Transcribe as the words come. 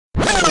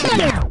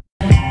How's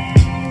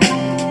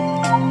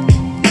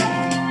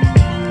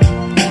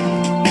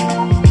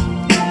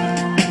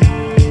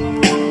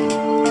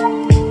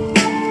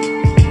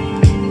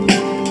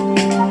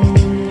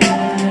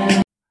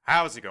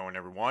it going,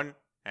 everyone?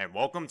 And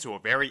welcome to a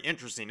very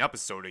interesting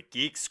episode of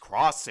Geeks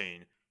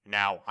Crossing.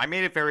 Now, I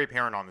made it very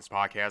apparent on this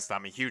podcast that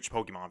I'm a huge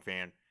Pokemon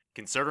fan,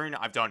 considering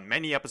I've done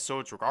many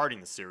episodes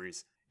regarding the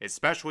series,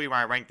 especially when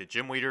I ranked the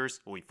gym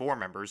leaders, Elite Four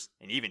members,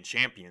 and even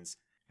champions.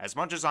 As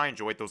much as I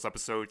enjoyed those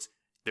episodes,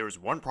 there was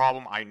one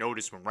problem I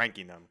noticed when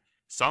ranking them.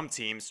 Some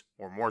teams,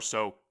 or more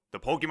so, the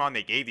Pokemon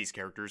they gave these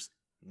characters,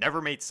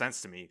 never made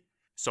sense to me.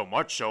 So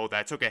much so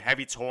that it took a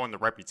heavy toll on their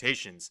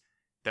reputations.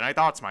 Then I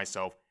thought to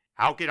myself,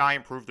 how could I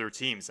improve their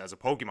teams as a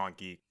Pokemon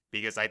geek?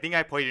 Because I think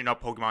I played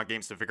enough Pokemon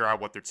games to figure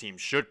out what their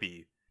teams should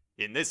be.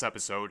 In this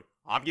episode,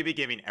 I'm going to be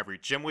giving every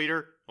gym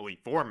leader,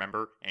 Elite Four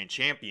member, and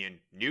champion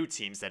new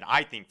teams that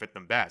I think fit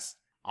them best.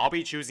 I'll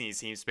be choosing these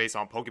teams based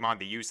on Pokemon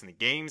they use in the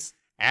games,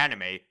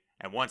 anime,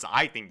 and ones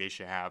I think they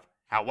should have.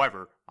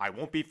 However, I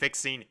won't be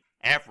fixing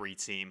every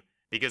team,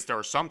 because there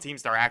are some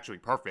teams that are actually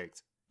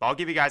perfect. But I'll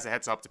give you guys a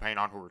heads up depending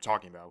on who we're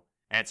talking about.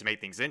 And to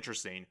make things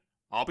interesting,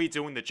 I'll be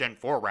doing the Gen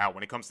 4 route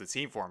when it comes to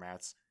team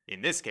formats.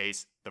 In this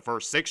case, the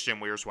first 6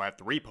 gym leaders will have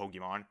 3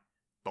 Pokemon,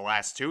 the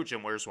last 2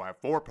 gym leaders will have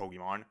 4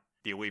 Pokemon,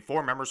 the Elite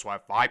Four members will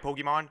have 5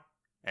 Pokemon,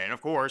 and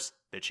of course,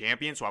 the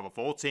champions will have a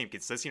full team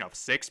consisting of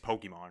 6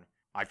 Pokemon.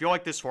 I feel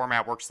like this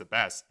format works the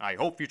best, and I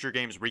hope future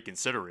games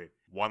reconsider it.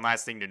 One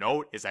last thing to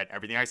note is that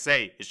everything I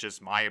say is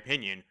just my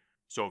opinion,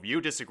 so if you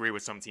disagree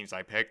with some teams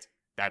I picked,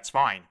 that's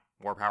fine,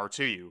 more power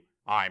to you.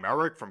 I'm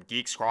Eric from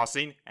Geeks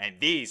Crossing, and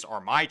these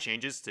are my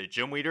changes to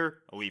Gym Leader,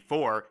 Elite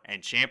Four,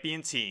 and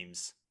Champion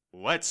teams.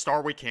 Let's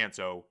start with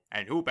Kanto,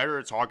 and who better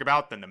to talk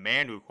about than the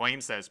man who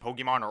claims that his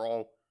Pokemon are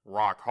all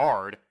rock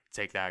hard,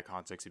 take that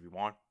context if you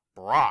want,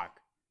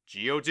 Brock,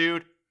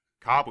 Geodude,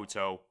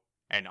 Kabuto,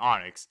 and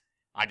Onix.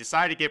 I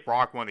decided to give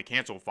Brock one of the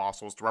Kanto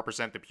fossils to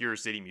represent the Pure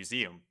City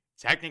Museum.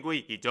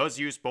 Technically, he does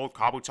use both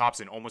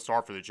Kabutops and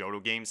Omastar for the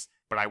Johto games,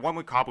 but I went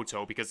with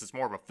Kabuto because it's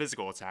more of a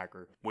physical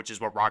attacker, which is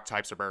what rock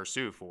types are better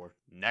suited for.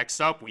 Next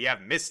up, we have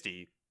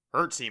Misty.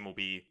 Her team will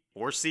be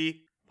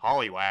Horsea,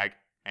 Poliwag,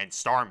 and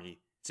Starmie.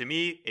 To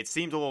me, it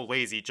seemed a little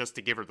lazy just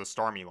to give her the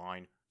Starmie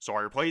line, so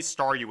I replaced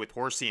Staryu with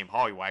Horsea and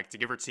Poliwag to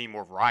give her team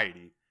more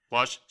variety.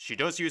 Plus, she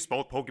does use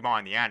both Pokemon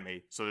in the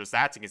anime, so there's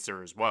that to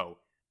consider as well.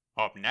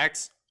 Up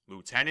next,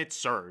 Lieutenant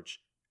Surge.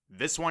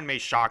 This one may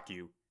shock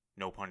you,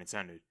 no pun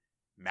intended.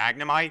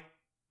 Magnemite,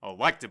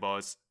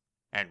 Electabuzz,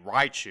 and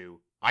Raichu.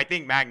 I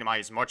think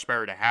Magnemite is much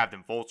better to have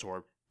than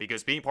Voltorb,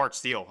 because being part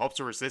Steel helps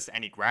to resist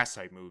any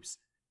Grass-type moves.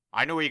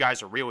 I know what you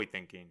guys are really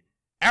thinking.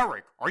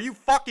 Eric, are you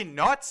fucking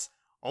nuts?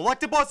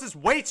 Electabuzz is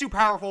way too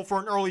powerful for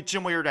an early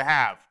gym leader to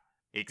have.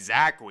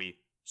 Exactly.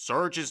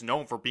 Surge is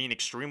known for being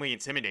extremely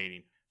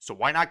intimidating, so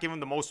why not give him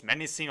the most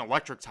menacing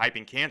electric type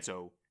in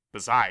Kanto?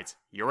 Besides,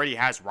 he already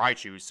has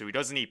Raichu, so he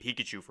doesn't need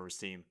Pikachu for his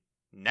team.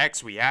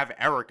 Next, we have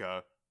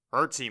Erika.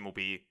 Her team will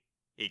be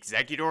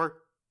Exeggutor,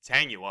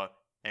 Tangela,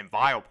 and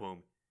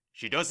Vileplume.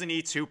 She doesn't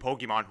need 2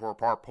 Pokemon who are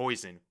part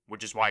Poison,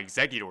 which is why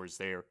Exeggutor is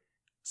there.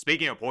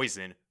 Speaking of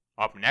Poison,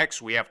 up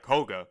next we have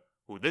Koga,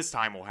 who this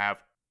time will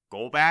have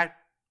Golbat,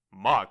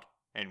 Muk,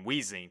 and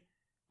Weezing.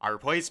 I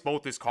replaced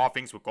both his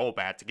Koffings with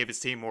Golbat to give his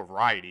team more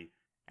variety,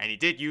 and he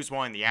did use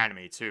one in the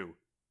anime too.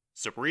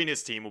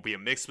 Sabrina's team will be a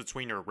mix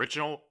between her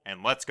original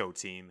and Let's Go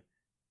team.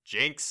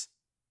 Jinx,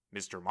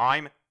 Mr.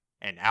 Mime,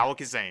 and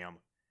Alakazam.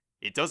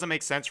 It doesn't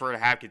make sense for her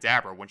to have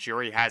Kadabra when she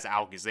already has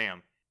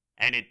Alakazam,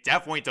 and it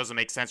definitely doesn't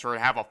make sense for her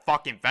to have a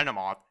fucking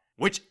Venomoth,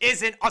 which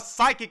isn't a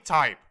Psychic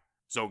type!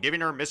 So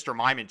giving her Mr.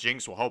 Mime and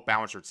Jinx will help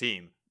balance her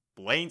team.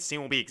 Blaine's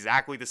team will be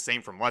exactly the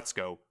same from Let's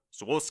Go,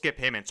 so we'll skip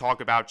him and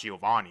talk about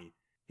Giovanni.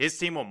 His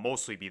team will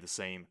mostly be the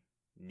same.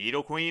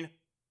 Nidoqueen,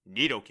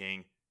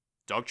 Nidoking,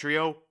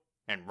 Dugtrio,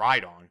 and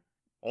Rhydon.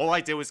 All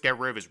I did was get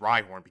rid of his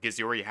Rhyhorn because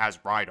he already has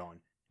Rhydon,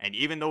 and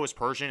even though his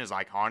Persian is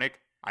iconic,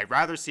 I'd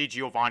rather see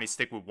Giovanni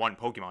stick with one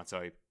Pokemon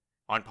type.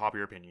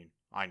 Unpopular opinion,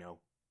 I know.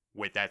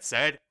 With that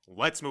said,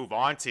 let's move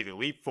on to the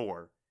Elite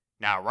Four.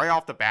 Now, right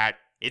off the bat,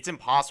 it's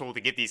impossible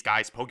to give these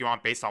guys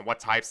Pokemon based on what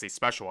types they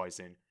specialize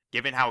in,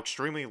 given how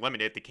extremely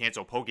limited the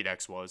Kanto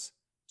Pokédex was.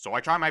 So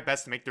I try my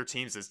best to make their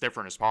teams as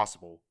different as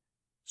possible.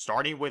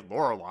 Starting with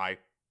Lorelei,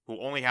 who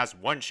only has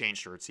one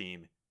change to her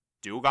team.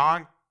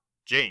 Dewgong,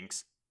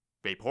 Jinx,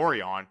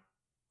 Vaporeon,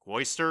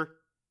 Cloyster,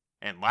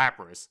 and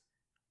Lapras.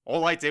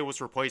 All I did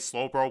was replace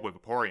Slowbro with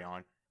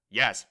Vaporeon.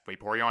 Yes,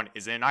 Vaporeon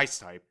isn't an Ice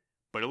type,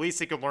 but at least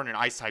he could learn an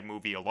Ice type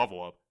move via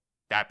level up,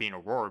 that being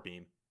Aurora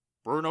Beam.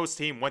 Bruno's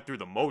team went through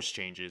the most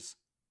changes.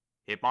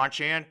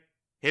 Hitmonchan,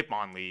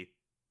 Hitmonlee,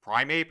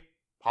 Primeape,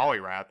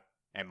 Poliwrath,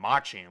 and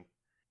Machamp.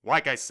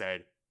 Like I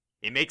said,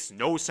 it makes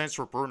no sense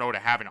for Bruno to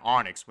have an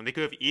Onix when they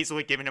could have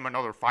easily given him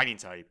another fighting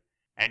type,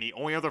 and the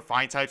only other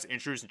fighting types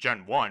introduced in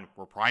Gen 1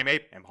 were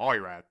Primeape and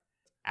Poliwrath.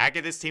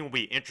 Adding this team will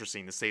be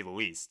interesting to say the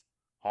least.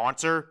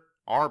 Haunter,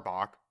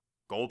 Arbok,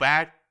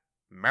 Golbat,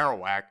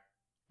 Marowak,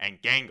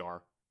 and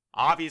Gengar.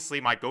 Obviously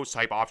my ghost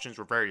type options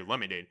were very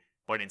limited,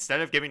 but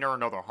instead of giving her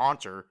another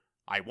Haunter,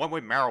 I went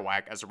with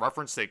Marowak as a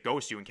reference to the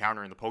ghost you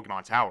encounter in the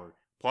Pokemon Tower.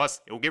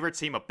 Plus, it will give your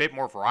team a bit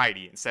more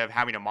variety instead of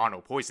having a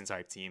mono poison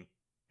type team.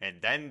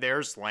 And then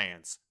there's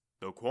Lance,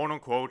 the quote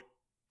unquote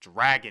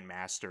Dragon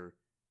Master.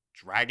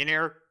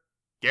 Dragonair,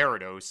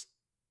 Gyarados,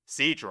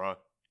 Seadra,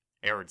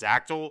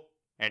 Aerodactyl,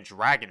 and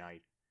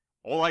Dragonite.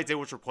 All I did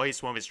was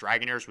replace one of his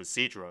Dragonairs with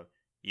Seadra.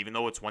 Even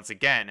though it's once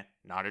again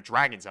not a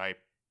dragon type,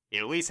 it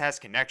at least has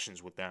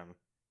connections with them.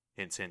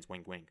 Hint hint,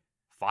 wink wink.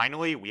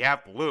 Finally, we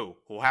have Blue,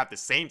 who will have the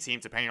same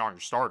team depending on your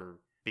starter,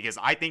 because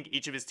I think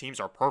each of his teams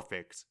are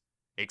perfect.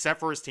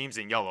 Except for his teams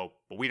in yellow,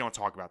 but we don't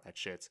talk about that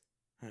shit.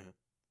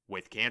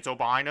 With Kanto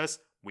behind us,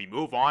 we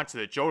move on to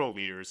the Johto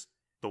leaders.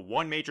 The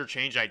one major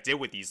change I did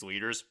with these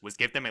leaders was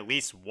give them at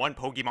least one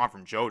Pokemon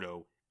from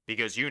Johto,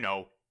 because you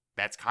know,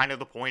 that's kind of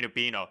the point of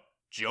being a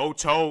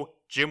Johto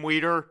gym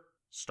leader.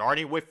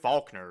 Starting with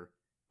Falkner,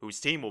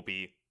 whose team will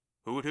be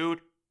Hoothoot,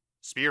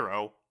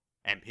 Spearow,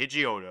 and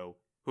Pidgeotto.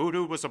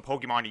 Hoothoot was a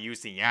Pokemon he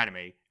used in the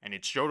anime, and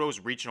it's Johto's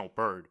regional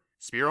bird.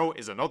 Spearow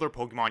is another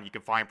Pokemon you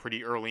can find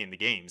pretty early in the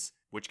games,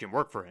 which can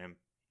work for him.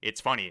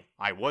 It's funny,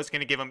 I was going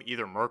to give him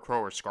either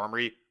Murkrow or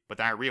Skarmory, but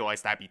then I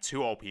realized that'd be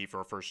too OP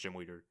for a first gym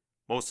leader.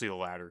 Mostly the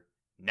latter.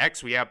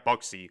 Next we have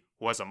Buxie,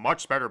 who has a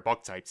much better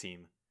bug type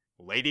team.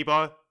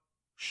 Ladybug,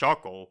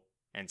 Shuckle,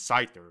 and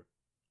Scyther.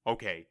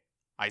 Okay,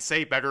 I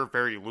say better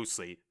very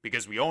loosely,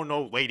 because we all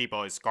know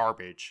Ladybug is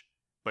garbage,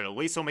 but at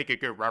least he'll make a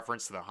good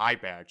reference to the high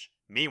badge.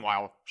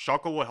 Meanwhile,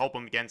 Shuckle will help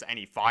him against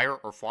any fire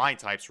or flying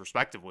types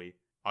respectively.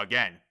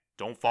 Again,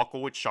 don't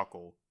fuckle with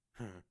Shuckle.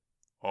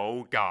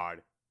 Oh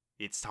god.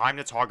 It's time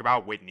to talk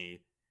about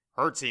Whitney.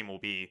 Her team will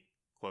be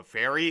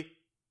Clefairy,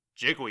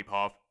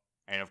 Jigglypuff,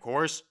 and of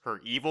course, her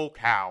evil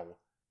cow.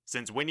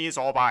 Since Whitney is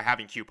all about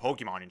having cute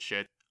Pokemon and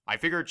shit, I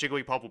figured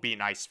Jigglypuff will be a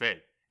nice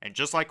fit. And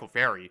just like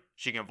Clefairy,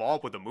 she can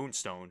evolve with a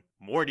Moonstone.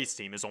 Morty's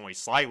team is only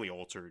slightly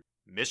altered.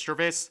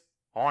 Mischievous,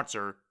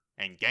 Haunter,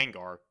 and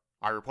Gengar.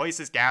 I replaced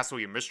his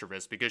Gastly with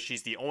Mischievous because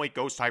she's the only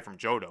ghost type from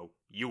Johto.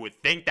 You would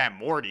think that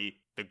Morty,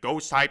 the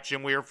ghost type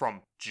gym leader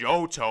from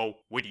Johto,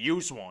 would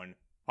use one.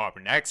 Up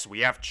next,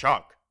 we have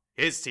Chuck.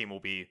 His team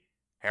will be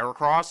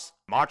Heracross,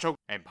 Machoke,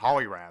 and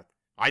Poliwrath.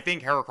 I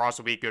think Heracross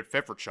will be a good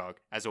fit for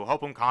Chuck, as it will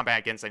help him combat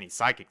against any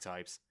psychic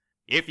types.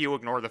 If you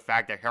ignore the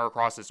fact that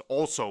Heracross is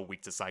also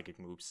weak to psychic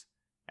moves.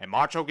 And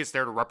Machoke is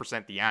there to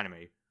represent the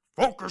anime.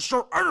 Focus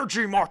your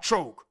energy,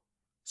 Machoke!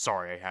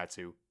 Sorry, I had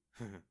to.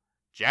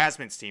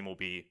 Jasmine's team will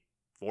be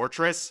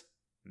Fortress,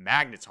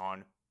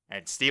 Magneton,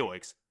 and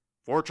Steelix.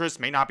 Fortress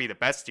may not be the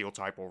best steel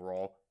type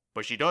overall,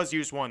 but she does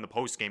use one in the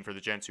post-game for the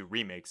Gen 2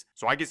 remakes,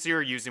 so I can see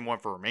her using one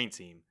for her main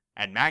team.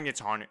 And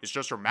Magneton is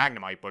just her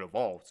Magnemite but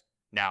evolved.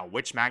 Now,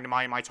 which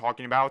Magnemite am I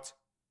talking about?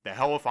 The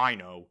hell if I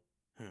know.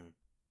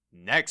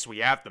 Next, we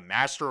have the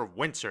Master of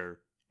Winter,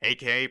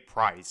 aka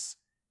Pryce.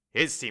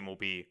 His team will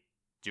be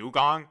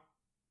Dewgong,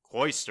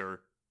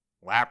 Cloyster,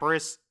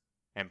 Lapras,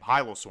 and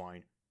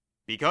Piloswine.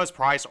 Because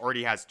Pryce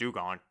already has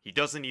Dewgong, he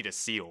doesn't need a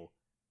Seal.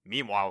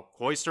 Meanwhile,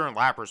 Cloyster and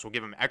Lapras will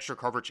give him extra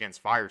coverage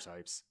against fire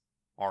types.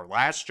 Our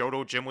last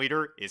Johto gym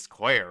leader is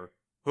Claire,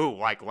 who,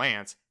 like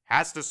Lance,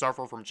 has to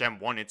suffer from Gen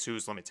 1 and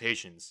 2's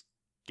limitations.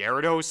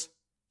 Gyarados,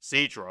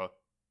 Seadra,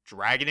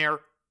 Dragonair,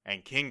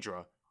 and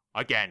Kingdra.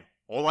 Again,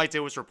 all I did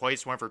was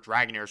replace one of her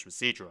Dragonairs with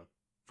Seadra,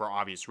 for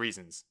obvious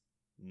reasons.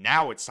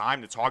 Now it's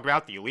time to talk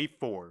about the Elite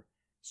Four,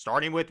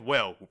 starting with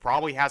Will, who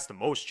probably has the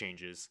most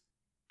changes.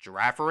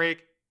 Girafarig,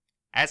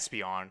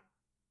 Espeon,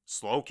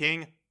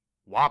 Slowking,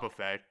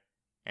 Wobbuffet,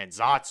 and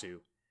Xatu.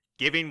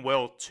 Giving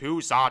Will 2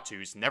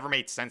 Xatus never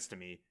made sense to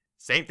me.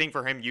 Same thing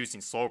for him using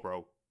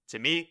Slowbro. To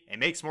me, it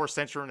makes more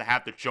sense for him to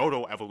have the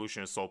Johto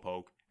evolution of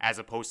Slowpoke, as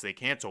opposed to the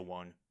Kanto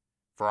one,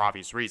 for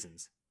obvious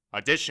reasons.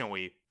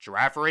 Additionally,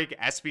 Girafarig,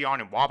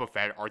 Espeon, and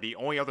Wobbuffet are the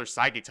only other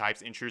Psychic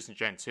types introduced in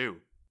Gen 2.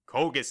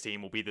 Koga's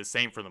team will be the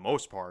same for the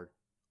most part.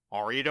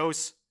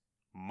 Ariados,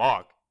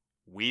 Muk,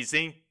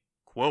 Weezing,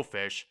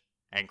 Quillfish,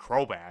 and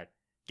Crobat.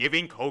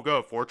 Giving Koga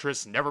a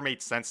Fortress never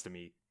made sense to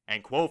me,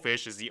 and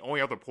Quillfish is the only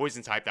other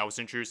poison type that was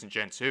introduced in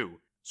Gen 2,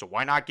 so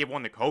why not give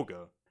one to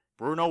Koga?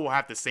 Bruno will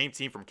have the same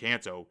team from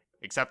Kanto,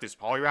 except his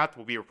Poliwrath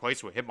will be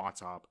replaced with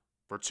Hitmontop,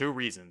 for 2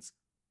 reasons.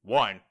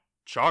 1.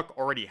 Chuck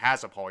already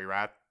has a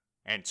Poliwrath,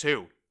 and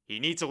 2. He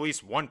needs at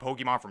least one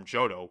Pokemon from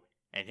Johto,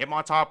 and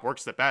Hitmontop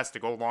works the best to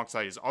go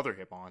alongside his other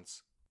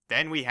Hitmons.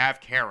 Then we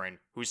have Karen,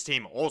 whose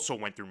team also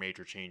went through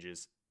major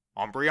changes.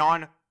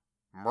 Umbreon,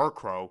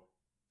 Murkrow,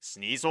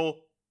 Sneasel,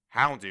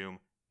 Houndoom,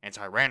 and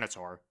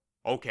Tyranitar.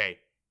 Okay,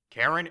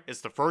 Karen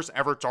is the first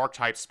ever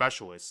Dark-type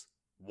specialist.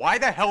 Why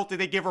the hell did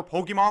they give her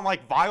Pokemon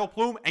like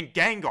Vileplume and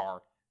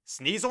Gengar?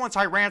 Sneasel and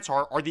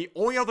Tyranitar are the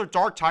only other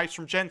Dark types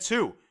from Gen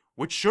 2,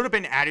 which should have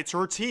been added to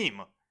her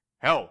team.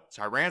 Hell,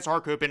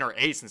 Tyranitar could have been her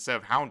ace instead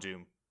of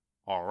Houndoom.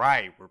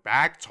 Alright, we're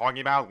back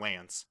talking about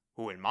Lance,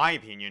 who in my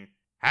opinion,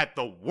 had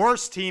the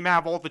worst team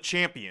out of all the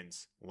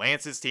champions.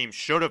 Lance's team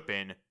should have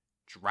been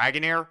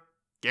Dragonair,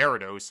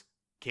 Gyarados,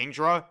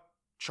 Kingdra,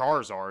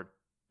 Charizard,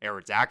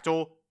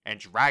 Aerodactyl, and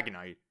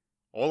Dragonite.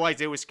 All I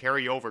did was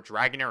carry over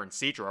Dragonair and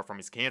Seadra from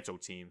his Kanto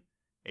team.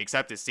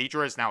 Except his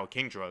Seadra is now a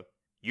Kingdra.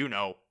 You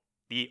know,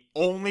 the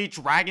only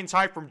Dragon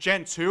type from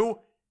Gen 2,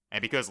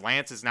 and because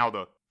Lance is now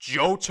the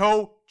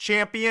Johto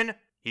champion,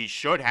 he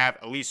should have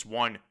at least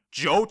one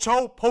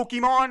Johto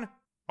Pokemon?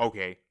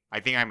 Okay, I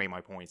think I made my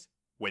points.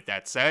 With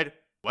that said,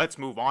 let's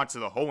move on to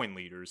the Hoenn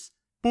leaders.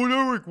 But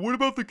Eric, what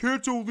about the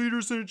Kanto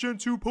leaders in a Gen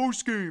 2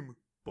 postgame?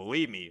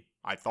 Believe me,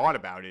 I thought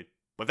about it,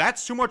 but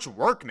that's too much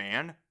work,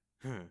 man.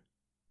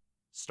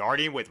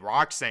 Starting with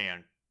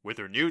Roxanne, with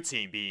her new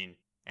team being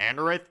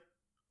Anorith,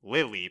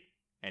 Lileep,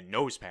 and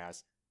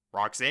Nosepass.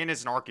 Roxanne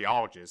is an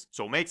archaeologist,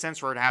 so it makes sense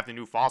for her to have the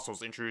new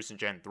fossils introduced in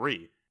Gen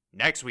 3.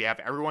 Next, we have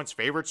everyone's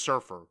favorite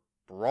surfer,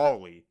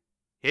 Brawly.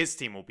 His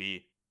team will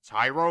be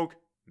Tyrogue,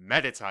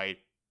 Meditite,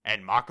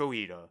 and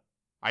Makuhita.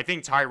 I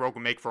think Tyrogue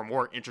will make for a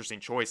more interesting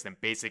choice than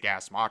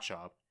basic-ass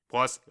Machop.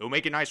 Plus, it'll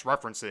make a nice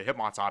reference to the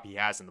Hitmontop he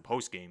has in the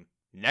postgame.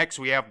 Next,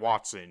 we have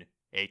Watson,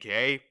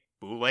 aka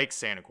Blue Lake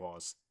Santa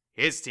Claus.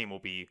 His team will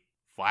be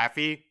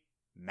Flaffy,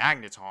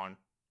 Magneton,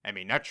 and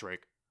Manectric.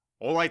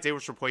 All I did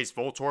was replace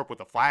Voltorb with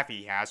the Flaffy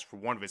he has for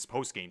one of his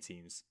postgame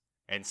teams.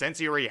 And since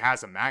he already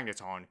has a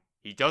Magneton,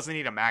 he doesn't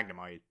need a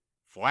Magnemite.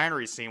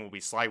 Flannery's team will be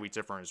slightly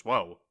different as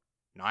well.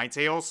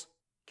 Ninetales,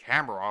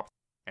 Camerupt,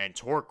 and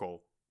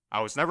Torkoal.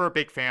 I was never a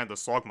big fan of the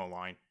Slugma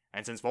line,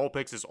 and since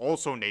Vulpix is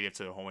also native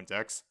to the Hoenn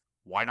Dex,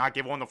 why not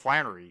give one to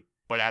Flannery,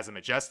 but as a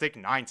majestic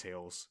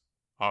Ninetales?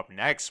 Up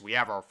next, we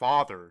have our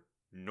father,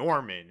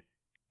 Norman.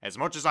 As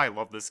much as I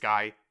love this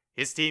guy,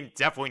 his team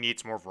definitely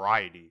needs more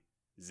variety.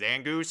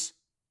 Zangoose,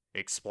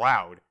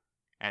 Exploud,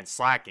 and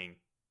Slacking.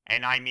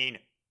 And I mean,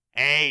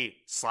 a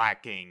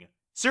Slacking.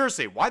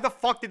 Seriously, why the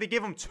fuck did they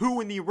give him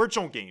 2 in the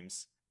original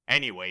games?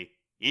 Anyway,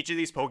 each of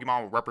these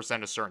Pokemon will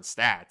represent a certain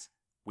stat.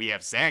 We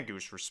have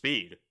Zangoose for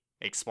speed,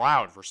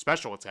 Exploud for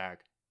special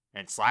attack,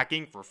 and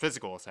Slacking for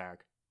physical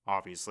attack,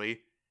 obviously.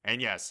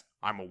 And yes,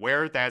 I'm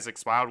aware that as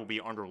Exploud will be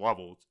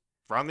underleveled.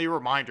 Friendly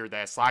reminder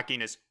that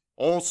Slacking is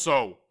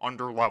also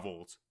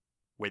underleveled.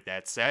 With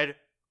that said,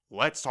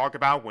 let's talk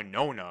about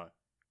Winona.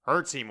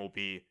 Her team will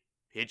be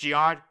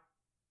Pidgeot,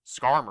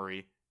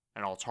 Skarmory,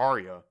 and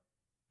Altaria.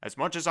 As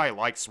much as I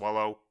like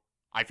Swellow,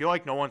 I feel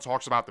like no one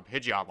talks about the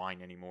Pidgeot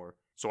line anymore,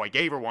 so I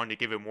gave her one to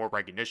give it more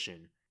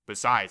recognition.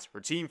 Besides, her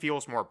team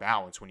feels more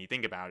balanced when you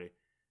think about it.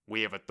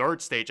 We have a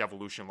 3rd stage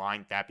evolution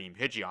line, that being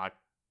Pidgeot,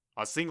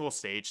 a single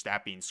stage,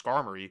 that being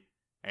Skarmory,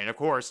 and of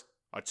course,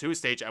 a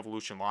 2-stage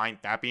evolution line,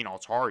 that being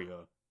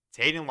Altaria.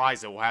 Tate and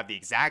Liza will have the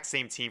exact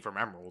same team from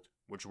Emerald,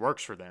 which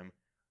works for them,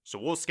 so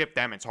we'll skip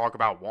them and talk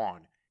about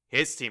Juan.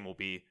 His team will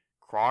be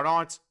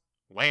Crawdaunt,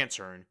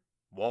 Lantern,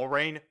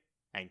 Walrein,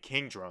 and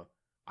Kingdra.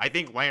 I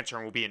think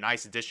Lantern will be a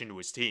nice addition to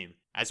his team,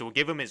 as it will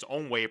give him his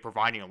own way of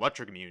providing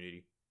electric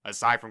immunity,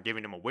 aside from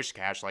giving him a Wish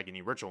Cache like in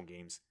the original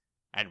games.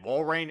 And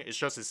Walrein is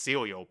just as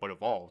Celio, but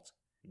evolved.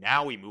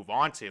 Now we move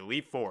on to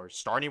Elite Four,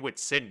 starting with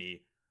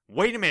Sydney.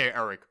 Wait a minute,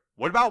 Eric,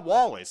 what about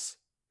Wallace?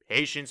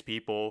 Patience,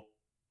 people.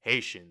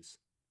 Patience.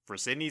 For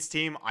Sydney's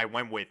team, I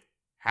went with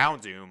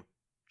Houndoom,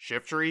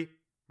 Shiftry,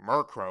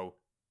 Murkrow,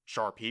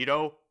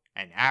 Sharpedo,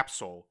 and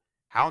Absol.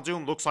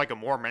 Houndoom looks like a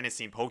more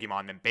menacing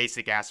Pokemon than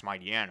basic-ass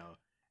Mightyena,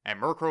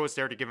 and Murkrow is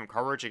there to give him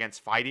coverage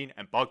against fighting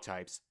and bug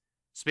types.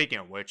 Speaking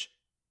of which,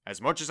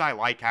 as much as I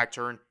like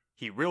Cacturne,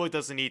 he really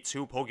doesn't need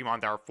 2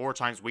 Pokemon that are 4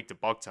 times weak to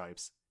bug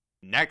types.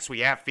 Next we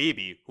have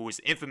Phoebe, who is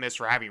infamous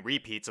for having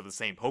repeats of the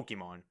same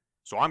Pokemon,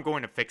 so I'm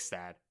going to fix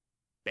that.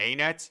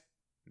 Bayonet,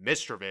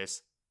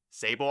 Mischievous,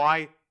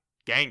 Sableye,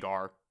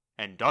 Gengar,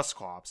 and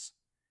Dusclops.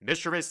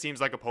 Mischievous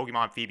seems like a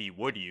Pokemon Phoebe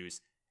would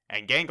use,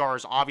 and Gengar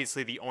is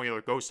obviously the only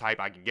other ghost type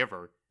I can give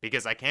her,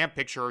 because I can't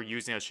picture her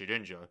using a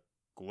Shedinja.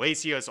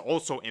 Glacia is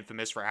also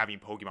infamous for having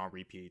Pokemon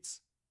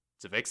repeats.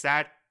 To fix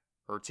that,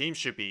 her team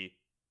should be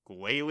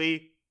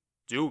Glalie,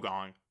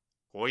 Dewgong,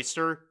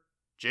 Cloyster,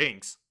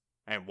 Jinx,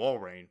 and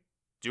Walrein.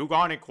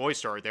 Dewgong and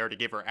Cloyster are there to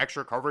give her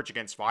extra coverage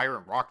against fire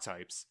and rock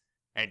types,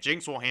 and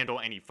Jinx will handle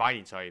any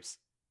fighting types.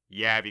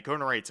 Yeah, if you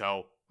couldn't already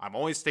tell, I'm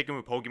only sticking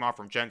with Pokemon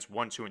from Gens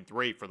 1, 2, and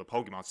 3 for the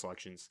Pokemon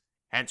selections,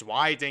 hence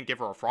why I didn't give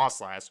her a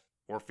Frostlass,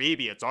 or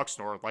Phoebe a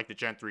Ducksnore like the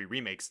Gen 3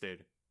 remakes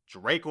did.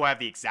 Drake will have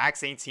the exact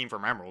same team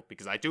from Emerald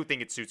because I do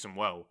think it suits him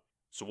well,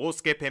 so we'll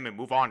skip him and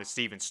move on to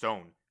Steven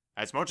Stone.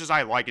 As much as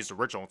I like his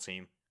original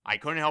team, I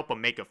couldn't help but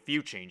make a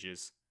few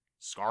changes.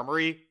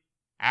 Skarmory,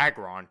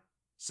 Aggron,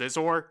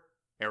 Scizor,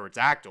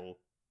 Aerodactyl,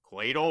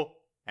 Claydol,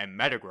 and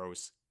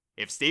Metagross.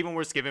 If Steven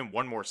was given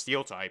one more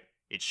Steel type,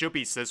 it should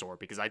be Scizor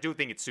because I do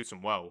think it suits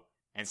him well,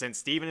 and since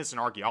Steven is an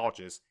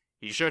archaeologist,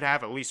 he should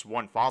have at least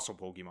one fossil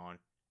Pokemon.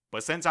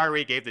 But since I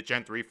already gave the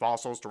Gen 3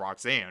 fossils to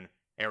Roxanne,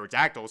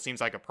 Aerodactyl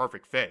seems like a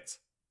perfect fit.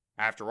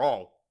 After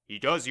all, he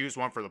does use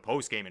one for the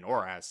postgame in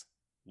ORAS.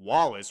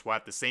 Wallace will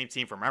have the same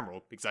team from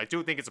Emerald because I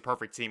do think it's a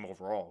perfect team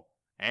overall.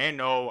 And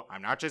no,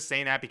 I'm not just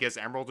saying that because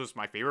Emerald is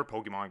my favorite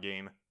Pokemon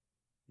game.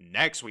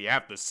 Next, we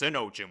have the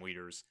Sinnoh Gym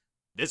Leaders.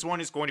 This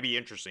one is going to be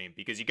interesting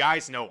because you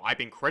guys know I've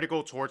been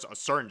critical towards a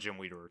certain gym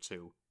leader or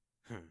two.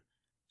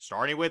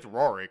 Starting with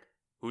Rorik,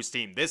 whose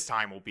team this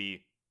time will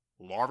be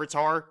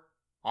Larvitar,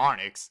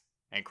 Onix,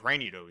 and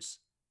Cranidos.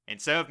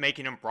 Instead of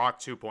making him Brock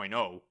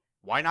 2.0,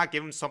 why not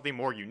give him something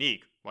more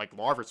unique, like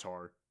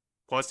Larvitar?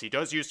 Plus, he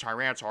does use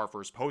Tyranitar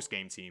for his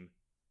post-game team.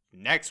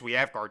 Next, we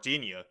have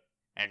Gardenia,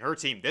 and her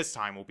team this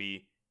time will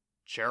be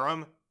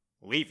Cherrim,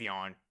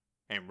 Leafeon,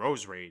 and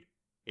Roserade.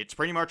 It's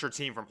pretty much her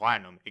team from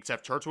Platinum,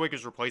 except Turtwig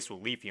is replaced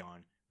with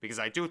Leafeon, because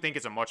I do think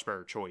it's a much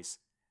better choice.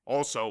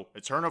 Also,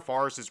 Eterna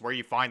Forest is where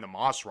you find the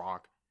Moss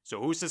Rock,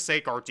 so who's to say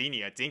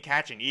Gardenia didn't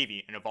catch an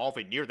Eevee and evolve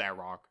it near that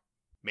rock?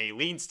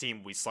 Maylene's team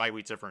will be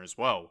slightly different as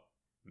well.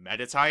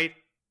 Meditite,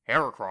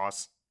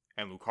 Heracross,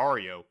 and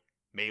Lucario.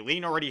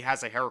 Maylene already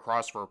has a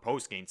Heracross for her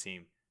post-game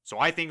team, so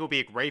I think it will be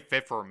a great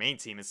fit for her main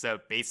team instead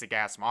of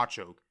basic-ass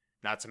Machoke,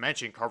 not to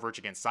mention coverage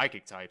against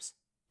Psychic types.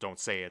 Don't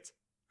say it.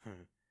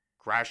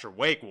 Crasher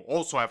Wake will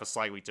also have a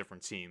slightly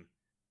different team.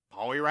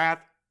 Poliwrath,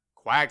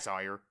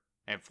 Quagsire,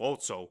 and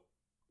Floatzel.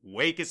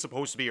 Wake is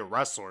supposed to be a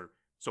wrestler,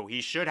 so he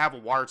should have a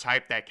water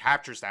type that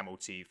captures that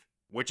motif,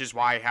 which is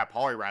why I have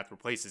Poliwrath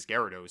replace his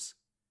Gyarados.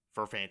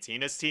 For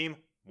Fantina's team,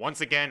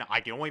 once again,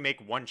 I can only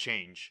make one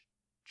change.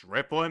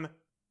 Driplim,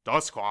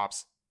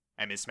 Dusclops,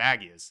 and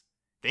Mismagius.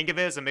 Think of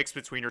it as a mix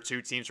between her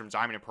two teams from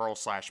Diamond and Pearl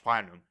 /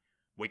 Platinum,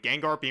 with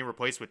Gengar being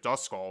replaced with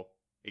Duskull,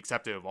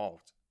 except it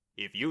evolved.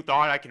 If you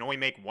thought I can only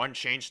make one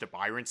change to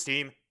Byron's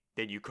team,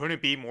 then you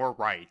couldn't be more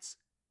right.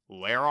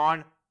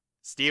 Lairon,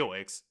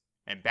 Steelix,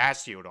 and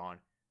Bastiodon.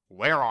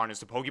 Lairon is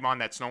the Pokemon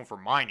that's known for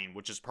mining,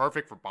 which is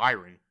perfect for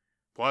Byron.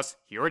 Plus,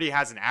 he already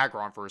has an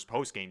Aggron for his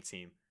post-game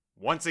team.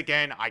 Once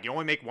again, I can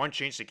only make one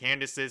change to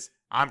Candace's.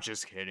 I'm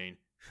just kidding.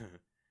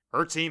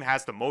 Her team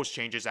has the most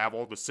changes out of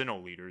all the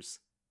Sinnoh leaders.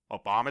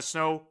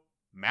 Abomasnow,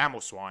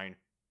 Mamoswine,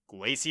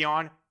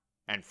 Glaceon,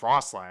 and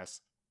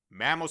Frostlass.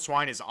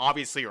 Mamoswine is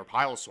obviously her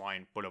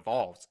Piloswine, but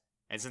evolved.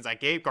 And since I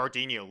gave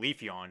Gardenia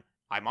Leafeon,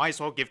 I might as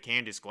well give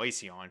Candace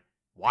Glaceon.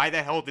 Why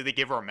the hell did they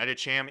give her a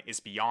Medicham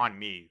is beyond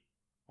me.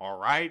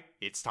 Alright,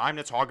 it's time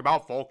to talk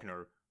about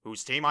Falkner,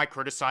 whose team I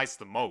criticized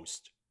the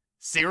most.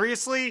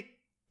 Seriously?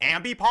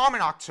 Ambipom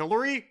and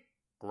Octillery?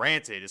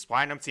 Granted, his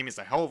Platinum team is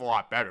a hell of a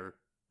lot better,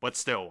 but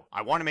still,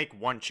 I want to make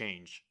one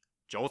change.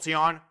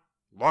 Jolteon,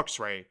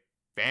 Luxray,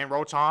 Van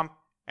Rotom,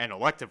 and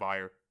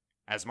Electivire.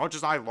 As much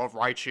as I love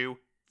Raichu,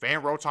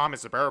 Van Rotom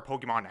is a better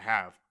Pokemon to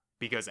have,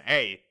 because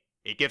A,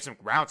 it gives him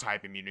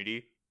ground-type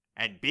immunity,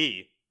 and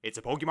B, it's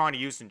a Pokemon he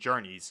used in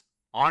Journeys.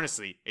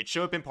 Honestly, it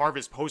should have been part of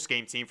his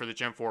post-game team for the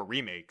Gen 4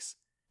 remakes.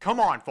 Come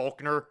on,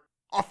 Falkner!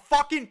 A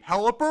fucking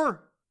Pelipper?!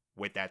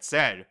 With that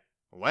said,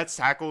 let's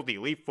tackle the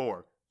Elite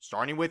Four,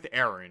 starting with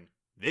Aaron.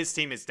 This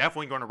team is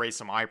definitely going to raise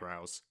some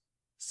eyebrows.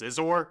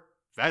 Scizor,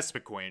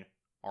 Vespiquen,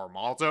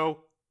 Armaldo,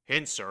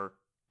 Pinsir,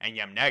 and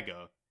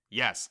Yamnega.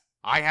 Yes,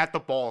 I had the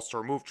balls to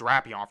remove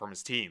Drapion from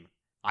his team.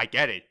 I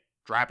get it,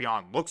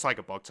 Drapion looks like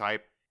a bug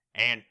type,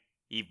 and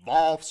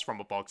evolves from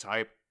a bug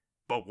type,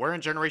 but we're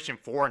in Generation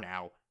 4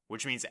 now,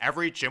 which means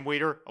every Gym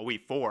Leader,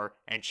 Elite Four,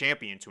 and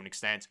Champion to an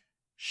extent,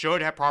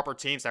 should have proper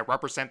teams that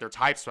represent their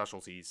type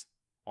specialties.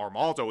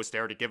 Armaldo is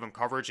there to give him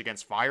coverage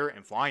against fire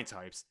and flying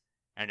types,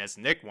 and as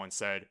Nick once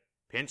said,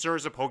 Pinsir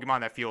is a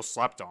Pokemon that feels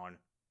slept on.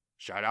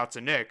 Shout out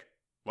to Nick,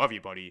 love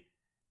you buddy.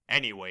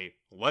 Anyway,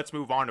 let's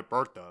move on to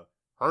Bertha.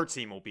 Her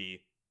team will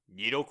be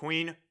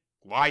Nidoqueen,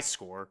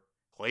 Gliscor,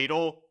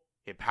 Claydol,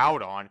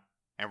 Hippowdon,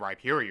 and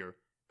Rhyperior.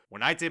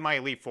 When I did my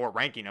Elite Four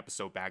ranking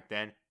episode back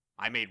then,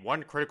 I made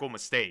one critical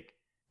mistake.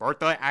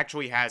 Bertha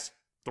actually has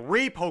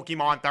 3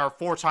 Pokemon that are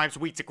 4 times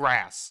weak to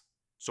grass.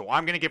 So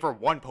I'm gonna give her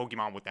 1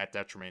 Pokemon with that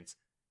detriment.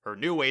 Her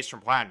new ace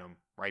from Platinum,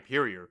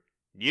 Rhyperior.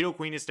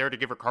 Nidoqueen is there to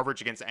give her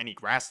coverage against any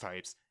grass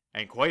types,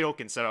 and Claydol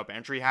can set up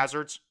entry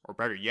hazards, or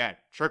better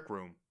yet, Trick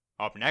Room.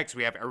 Up next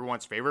we have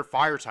everyone's favorite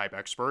fire type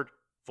expert,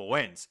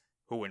 Valens,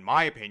 who in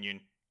my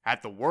opinion,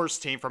 had the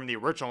worst team from the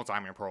original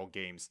Diamond and Pearl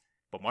games,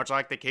 but much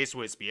like the case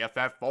with his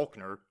BFF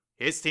Falkner,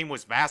 his team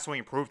was vastly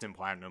improved in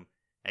Platinum,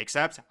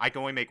 except I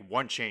can only make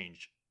one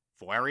change.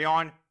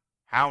 Flareon,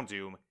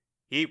 Houndoom,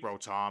 Heat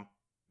Rotom,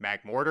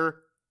 Magmortar,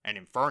 and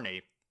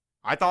Infernape.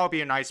 I thought it would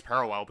be a nice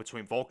parallel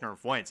between Volkner and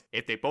Flint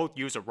if they both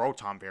use a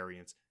Rotom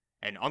variant,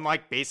 and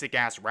unlike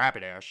basic-ass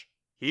Rapidash,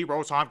 Heat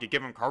Rotom could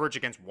give him coverage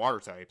against water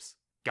types.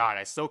 God,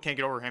 I still can't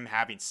get over him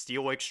having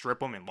Steelix,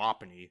 Striplim, and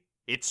Lopunny.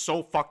 It's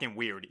so fucking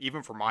weird,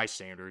 even for my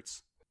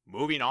standards.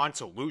 Moving on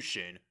to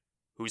Lucian,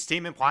 whose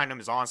team in Platinum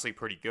is honestly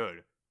pretty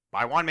good, but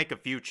I want to make a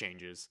few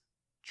changes.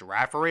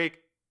 Girafarig,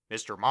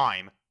 Mr.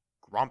 Mime,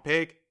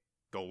 Grumpig,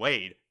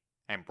 Gallade,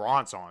 and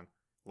Bronzong.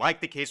 Like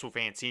the case with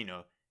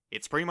Fantina,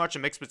 it's pretty much a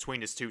mix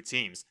between his two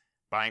teams,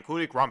 but I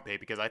included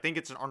Grumpig because I think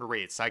it's an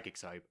underrated psychic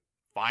type.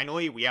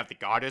 Finally, we have the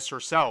goddess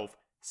herself,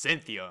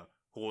 Cynthia,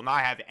 who will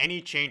not have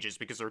any changes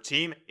because her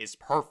team is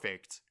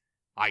perfect.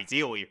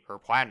 Ideally, her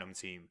Platinum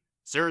team.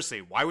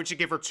 Seriously, why would you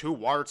give her 2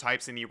 water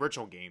types in the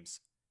original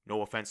games?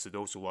 No offense to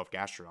those who love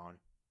Gastrodon.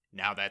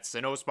 Now that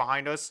Sinnoh's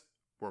behind us,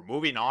 we're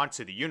moving on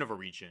to the Unova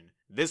region.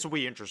 This will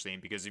be interesting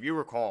because if you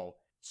recall,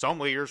 some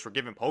leaders were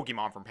given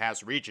Pokemon from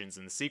past regions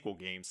in the sequel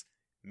games.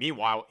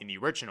 Meanwhile, in the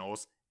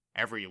originals,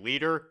 every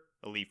leader,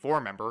 Elite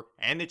Four member,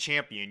 and the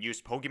champion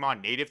used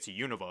Pokemon native to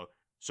Unova.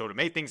 So to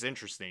make things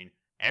interesting,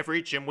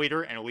 every gym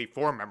leader and Elite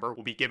Four member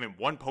will be given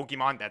 1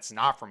 Pokemon that's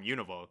not from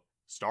Unova,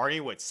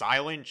 starting with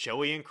Silent,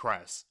 Chili, and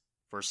Cress.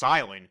 For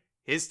Silent,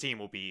 his team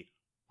will be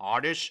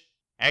Oddish,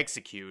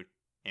 Execute,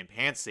 and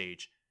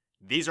Pansage.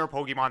 These are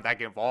Pokemon that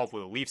can evolve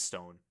with a Leaf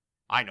Stone.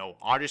 I know,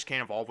 Oddish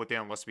can't evolve with it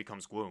unless it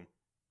becomes Gloom,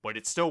 but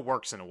it still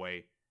works in a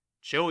way.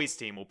 Chili's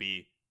team will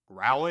be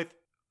Growlithe,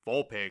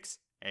 Vulpix,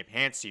 and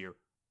Pansear.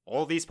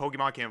 All these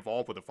Pokemon can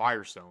evolve with a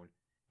Fire Stone,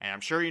 and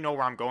I'm sure you know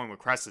where I'm going with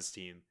Cress's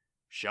team.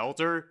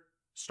 Shelter,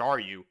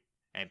 Staryu,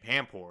 and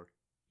Pampor.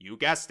 You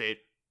guessed it,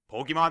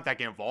 Pokemon that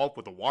can evolve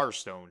with a Water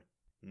Stone.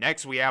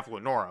 Next we have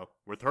Lenora,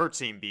 with her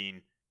team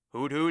being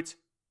Hoothoot,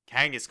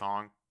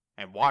 Kangaskhan,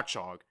 and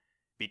Watchog.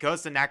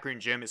 Because the Nacrene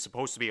Gym is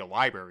supposed to be a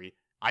library,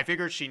 I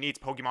figured she needs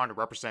Pokemon to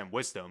represent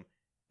wisdom,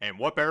 and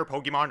what better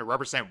Pokemon to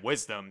represent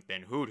wisdom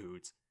than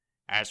Hoothoot?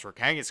 As for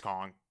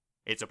Kangaskhan,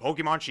 it's a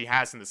Pokemon she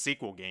has in the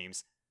sequel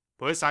games.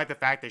 Put aside the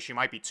fact that she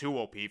might be too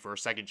OP for a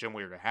second gym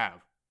leader to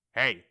have.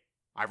 Hey,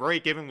 I've already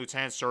given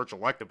Lieutenant Surge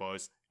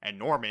Electabuzz and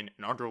Norman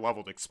an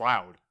underleveled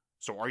Exploud,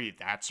 so are you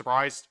that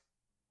surprised?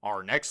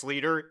 Our next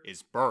leader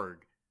is Berg.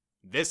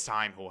 This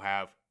time he'll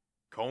have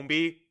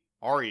Combee,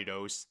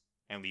 Ariados,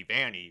 and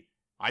Leavanny.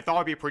 I thought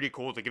it'd be pretty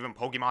cool to give him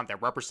Pokemon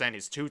that represent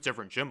his two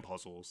different gym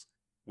puzzles.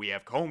 We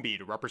have Combee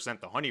to represent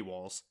the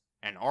Honeywalls,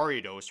 and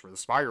Ariados for the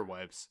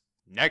Spiderwebs.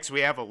 Next we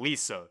have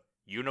Elisa,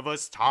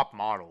 Univa's top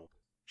model,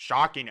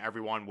 shocking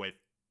everyone with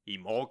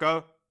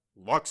Emolga,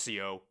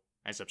 Luxio,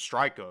 and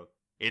Substrika.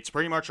 It's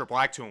pretty much her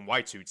Black 2 and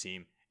White 2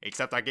 team,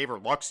 except I gave her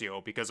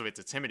Luxio because of its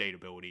Intimidate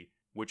ability,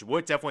 which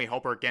would definitely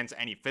help her against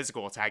any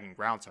physical attacking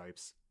ground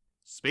types.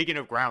 Speaking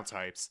of ground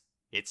types,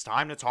 it's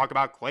time to talk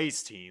about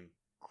Clay's team.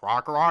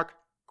 Krokorok,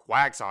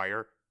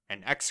 Quagsire,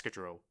 and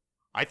Excadrill.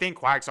 I think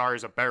Quagsire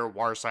is a better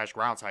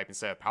water/ground type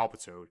instead of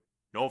Palpitoad.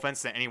 No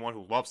offense to anyone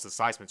who loves the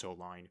Seismitoad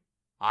line,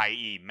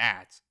 i.e.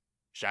 Matt.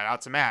 Shout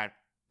out to Matt,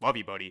 love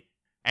you buddy.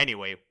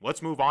 Anyway,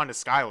 let's move on to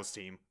Skyla's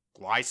team.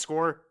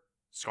 Gliscor,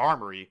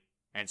 Skarmory,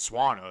 and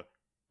Swanna.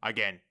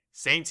 Again,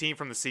 same team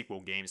from the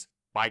sequel games,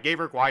 but I gave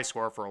her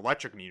Gliscor for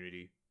Electric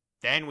Immunity.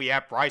 Then we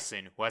have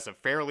Bryson, who has a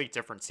fairly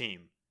different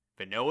team.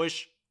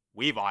 Vanillish,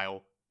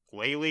 Weavile,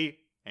 Glalie,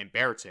 and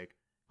Beartic.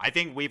 I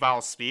think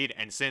Weavile's speed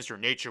and sinister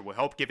nature will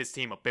help give his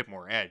team a bit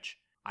more edge.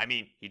 I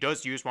mean, he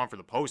does use one for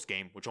the post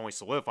game, which only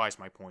solidifies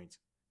my point.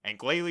 And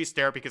Glalie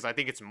there because I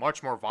think it's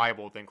much more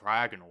viable than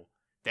Cryogonal.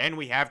 Then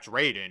we have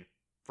Drayden.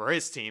 For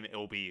his team, it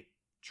will be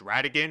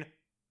Dratigan,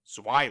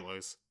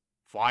 Zweilous,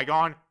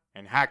 Flygon,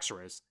 and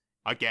Haxorus.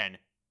 Again,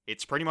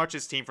 it's pretty much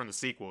his team from the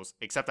sequels,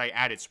 except I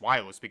added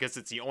Zweilous because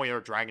it's the only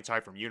other Dragon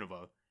type from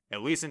Unova,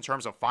 at least in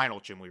terms of final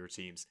gym leader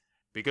teams,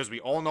 because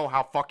we all know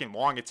how fucking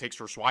long it takes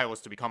for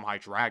Zweilous to become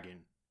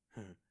Hydreigon.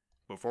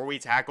 Before we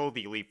tackle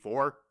the Elite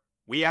Four,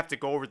 we have to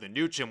go over the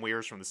new gym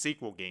leaders from the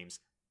sequel games,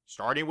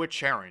 starting with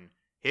Charon.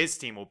 His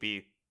team will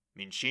be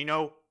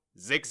Minccino,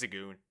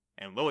 Zigzagoon,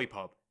 and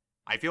Lillipup.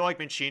 I feel like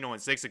Minccino and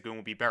Zigzagoon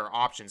will be better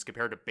options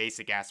compared to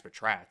basic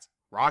Aspatrat.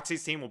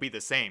 Roxy's team will be the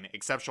same,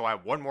 except she'll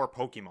have one more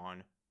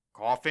Pokemon,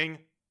 Koffing,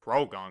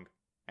 Croagunk,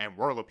 and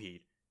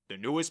Whirlipede. The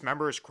newest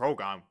member is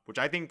Croagunk, which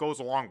I think goes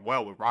along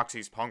well with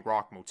Roxy's punk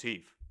rock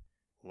motif.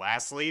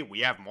 Lastly,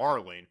 we have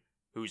Marlin,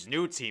 whose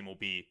new team will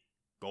be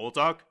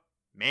Golduck,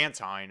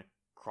 Mantine,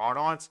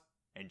 Crawdaunt,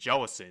 and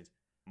Jellicent.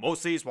 Most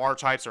of these water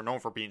types are known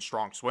for being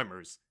strong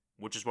swimmers,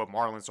 which is what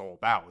Marlin's all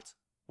about.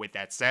 With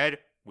that said,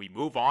 we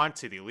move on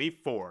to the Elite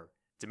Four.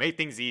 To make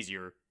things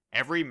easier,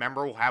 every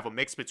member will have a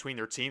mix between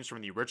their teams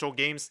from the original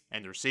games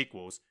and their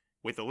sequels,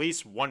 with at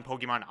least one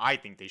Pokemon I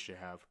think they should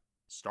have.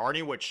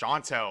 Starting with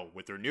Chantel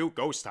with their new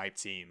Ghost-type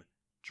team,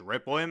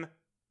 Driplim,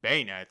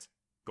 Bayonet,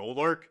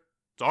 Golurk,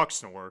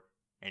 Ducksnore,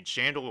 and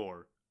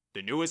Chandelure.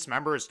 The newest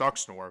member is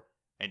Ducksnore,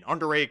 an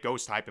underrated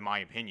Ghost-type in my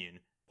opinion,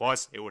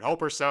 plus it would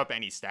help her set up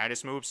any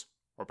status moves,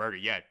 or better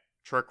yet,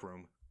 Trick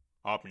Room.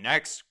 Up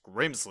next,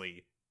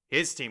 Grimsley.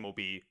 His team will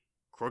be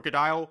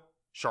Crocodile,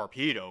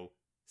 Sharpedo,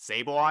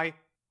 Sableye,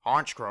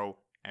 Honchkrow,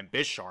 and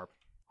Bisharp.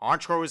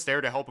 Honchkrow is there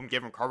to help him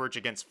give him coverage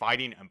against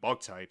fighting and bug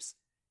types,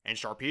 and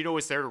Sharpedo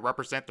is there to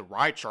represent the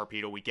Ride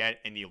Sharpedo we get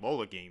in the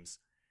Alola games.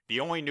 The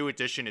only new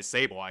addition is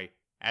Sableye,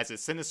 as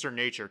its sinister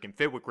nature can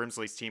fit with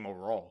Grimsley's team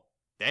overall.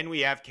 Then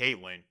we have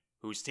Caitlyn,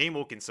 whose team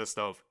will consist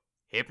of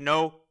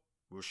Hypno,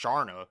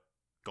 Rusharna,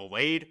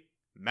 Gallade,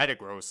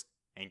 Metagross,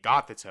 and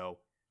Gothitelle.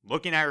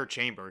 Looking at her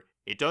chamber,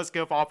 it does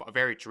give off a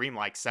very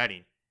dreamlike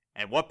setting,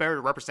 and what better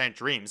to represent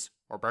dreams,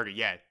 or better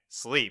yet,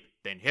 sleep,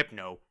 than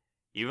Hypno,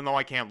 even though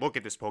I can't look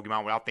at this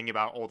Pokemon without thinking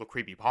about all the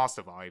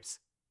creepypasta vibes.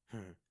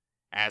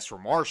 As for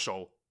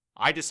Marshall,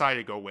 I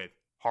decided to go with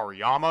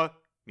Hariyama,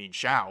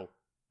 Mienshao,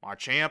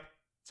 Machamp,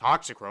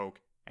 Toxicroak,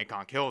 and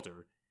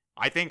Conkeldurr.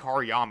 I think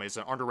Hariyama is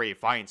an underrated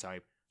fighting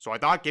type, so I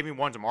thought giving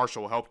one to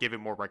Marshall will help give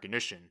him more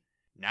recognition.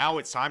 Now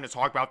it's time to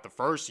talk about the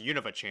first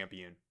Unova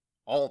champion,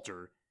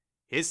 Alter.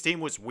 His team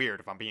was weird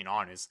if I'm being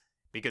honest,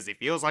 because he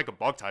feels like a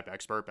bug-type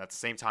expert but at the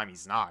same time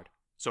he's not.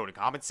 So to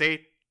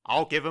compensate,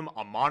 I'll give him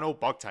a mono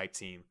bug-type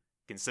team,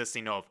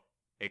 consisting of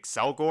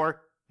Excelgor,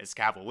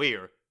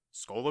 Escavalier,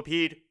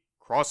 Scolipede,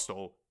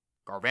 Crustle,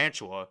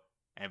 Garvantula,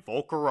 and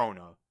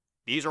Volcarona.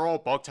 These are all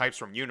bug types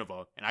from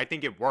Unova, and I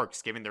think it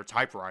works given their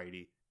type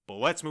variety. But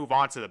let's move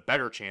on to the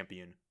better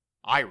champion,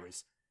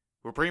 Iris,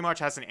 who pretty much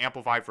has an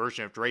amplified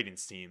version of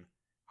Drayden's team.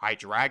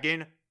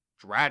 Hydreigon,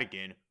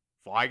 Dratigan,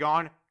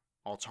 Flygon,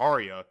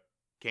 Altaria,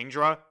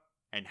 Kingdra,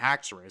 and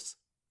Haxorus.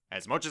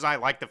 As much as I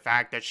like the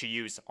fact that she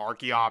used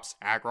Archeops,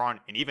 Aggron,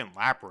 and even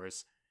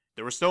Lapras,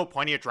 there were still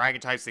plenty of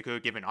dragon types they could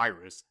have given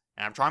Iris,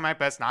 and I'm trying my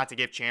best not to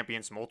give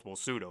champions multiple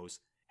pseudos,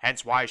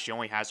 hence why she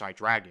only has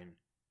Hydreigon.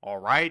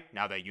 Alright,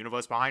 now that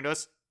Univa's behind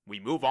us, we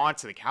move on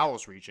to the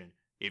Kalos region.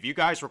 If you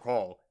guys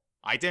recall,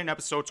 I did an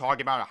episode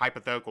talking about a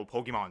hypothetical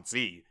Pokemon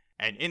Z,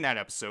 and in that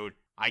episode,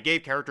 I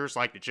gave characters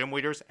like the Gym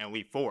Leaders and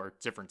Elite Four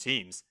different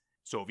teams.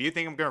 So if you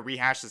think I'm going to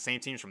rehash the same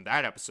teams from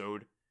that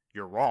episode,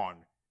 you're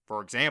wrong.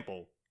 For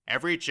example,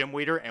 every Gym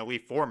Leader and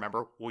Elite Four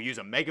member will use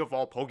a Mega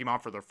Evolved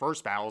Pokemon for their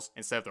first battles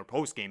instead of their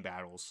post-game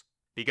battles.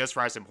 Because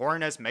for as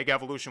important as Mega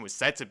Evolution was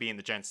said to be in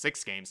the Gen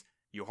 6 games,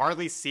 you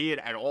hardly see it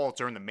at all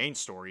during the main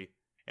story.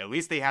 At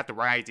least they had the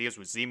right ideas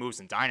with Z-moves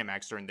and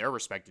Dynamax during their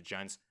respective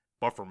gens,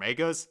 but for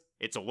Megas,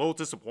 it's a little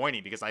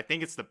disappointing because I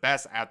think it's the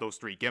best out of those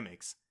three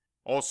gimmicks.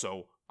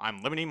 Also,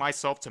 I'm limiting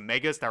myself to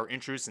Megas that were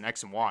introduced in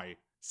X and Y,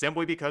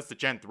 simply because the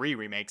Gen 3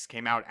 remakes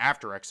came out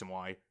after X and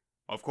Y.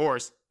 Of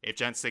course, if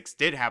Gen 6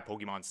 did have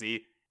Pokemon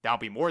Z, then I'll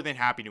be more than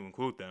happy to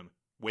include them.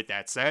 With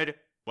that said,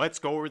 let's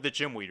go over the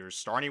gym leaders,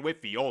 starting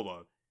with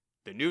Viola.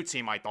 The new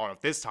team I thought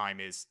of this time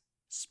is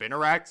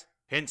Spinarak,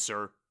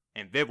 Pinsir,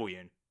 and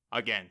Vivillon.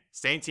 Again,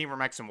 same team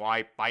from X and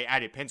Y, but I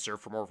added Pinsir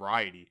for more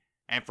variety,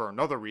 and for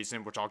another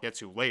reason which I'll get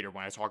to later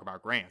when I talk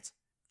about Grant.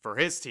 For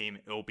his team,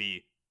 it'll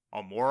be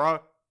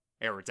Amora,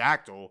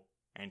 Aerodactyl,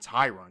 and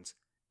Tyrunt.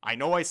 I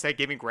know I said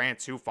giving Grant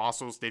 2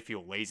 fossils did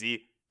feel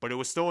lazy, but it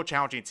was still a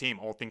challenging team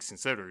all things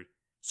considered,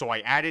 so I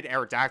added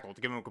Aerodactyl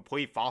to give him a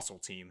complete fossil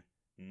team.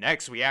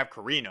 Next we have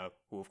Karina,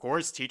 who of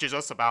course teaches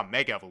us about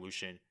Mega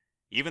Evolution.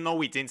 Even though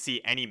we didn't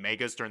see any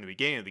Megas during the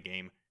beginning of the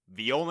game,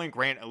 Viola and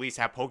Grant at least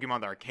have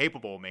Pokemon that are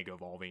capable of Mega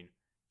Evolving,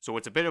 so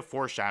it's a bit of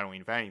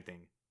foreshadowing if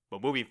anything.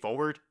 But moving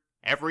forward,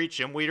 every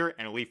Gym Leader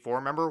and Elite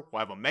Four member will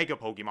have a Mega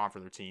Pokemon for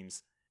their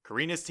teams.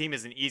 Karina's team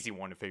is an easy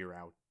one to figure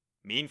out.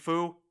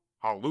 Mienfoo,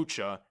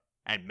 Hawlucha,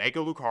 and Mega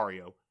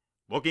Lucario.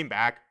 Looking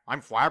back,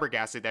 I'm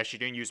flabbergasted that she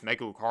didn't use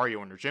Mega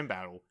Lucario in her gym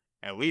battle.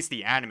 At least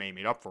the anime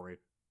made up for it.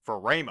 For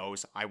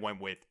Ramos, I went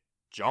with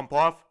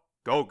Jumpluff,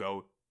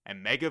 Go-Go,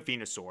 and Mega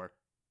Venusaur.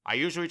 I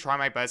usually try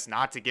my best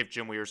not to give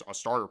gym leaders a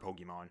starter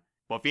Pokemon,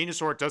 but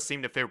Venusaur does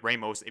seem to fit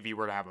Ramos if he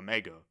were to have a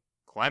Mega.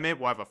 Clement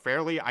will have a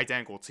fairly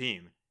identical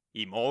team,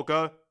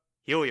 Emolga,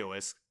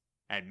 Heliolisk,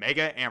 and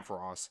Mega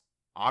Ampharos.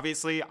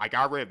 Obviously, I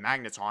got rid of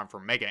Magneton for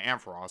Mega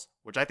Ampharos,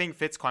 which I think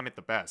fits Clement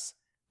the best,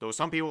 though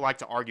some people like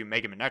to argue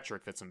Mega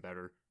Manectric fits him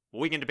better, but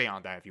we can debate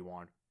on that if you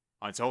want.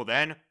 Until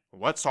then,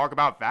 let's talk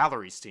about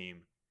Valerie's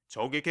team.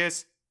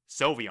 Togekiss,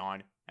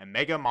 Sylveon, and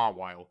Mega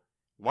Mawile.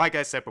 Like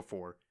I said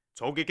before,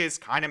 Togekiss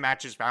kinda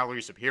matches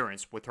Valerie's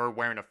appearance with her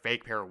wearing a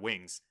fake pair of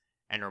wings,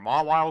 and her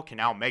Mawile can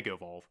now Mega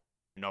Evolve.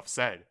 Enough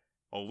said.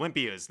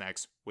 Olympia is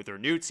next, with her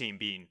new team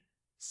being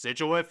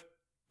Sigilyph,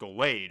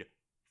 Gallade,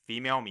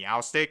 Female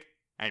Meowstic,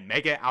 and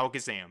Mega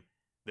Alakazam.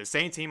 The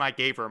same team I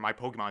gave her in my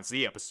Pokemon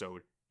Z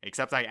episode,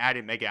 except I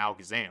added Mega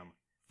Alakazam.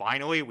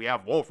 Finally, we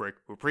have Wolfric,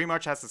 who pretty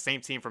much has the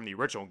same team from the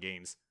original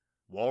games.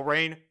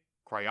 Walrein,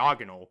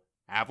 Cryogonal,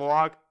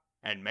 Avalok,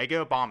 and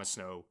Mega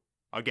Abomasnow.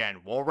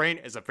 Again,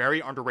 Walrein is a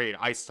very underrated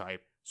ice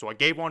type, so I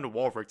gave one to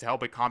Wolfric to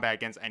help it combat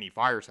against any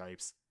fire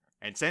types.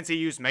 And since he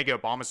used Mega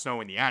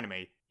Abomasnow in the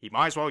anime, he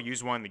might as well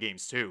use one in the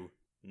games too.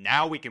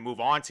 Now we can move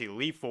on to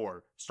Elite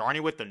Four,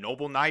 starting with the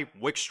Noble Knight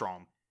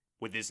Wickstrom,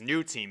 with his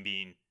new team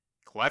being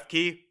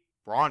Klefki,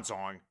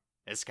 Bronzong,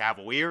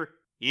 Escavalier,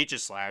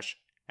 Aegislash,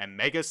 and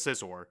Mega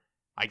Scizor.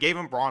 I gave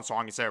him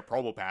Bronzong instead of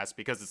Probopass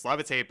because its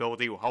Levitate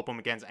ability will help him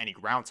against any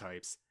ground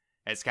types.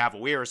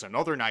 Escavalier is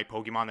another Night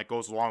Pokemon that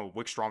goes along with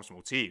Wickstrom's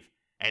motif,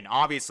 and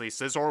obviously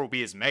Scizor will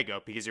be his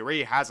Mega because he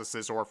already has a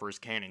Scizor for his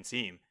canon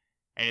team,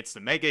 and it's the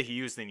Mega he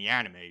used in the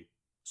anime.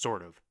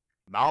 Sort of.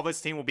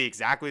 Malva's team will be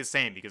exactly the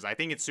same because I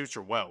think it suits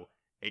her well,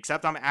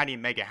 except I'm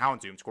adding Mega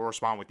Houndoom to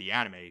correspond with the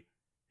anime.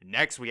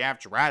 Next we have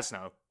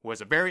Drasna, who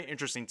has a very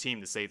interesting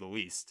team to say the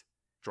least.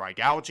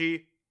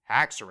 Drygalgi,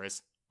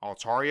 Haxorus,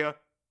 Altaria,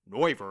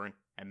 Noivern,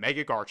 and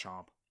Mega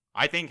Garchomp.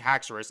 I think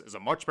Haxorus is a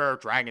much better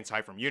dragon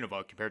type from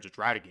Unova compared to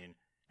Dratigan.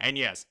 And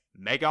yes,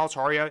 Mega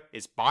Altaria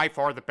is by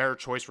far the better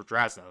choice for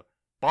Drasna,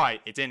 but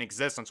it didn't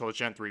exist until the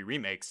Gen 3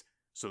 remakes,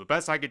 so the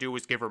best I could do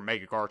was give her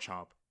Mega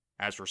Garchomp.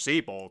 As for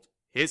Seabolt,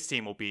 his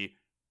team will be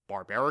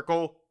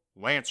Barbaracle,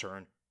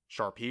 Lantern,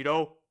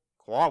 Sharpedo,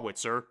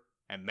 Clawitzer,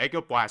 and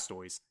Mega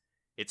Blastoise.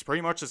 It's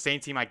pretty much the same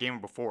team I gave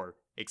him before,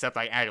 except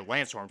I added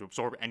Landstorm to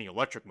absorb any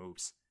electric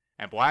moves.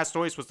 And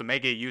Blastoise was the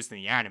Mega used in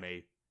the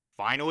anime.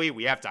 Finally,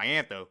 we have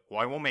Diantha, who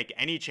I won't make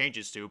any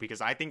changes to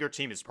because I think her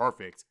team is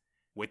perfect.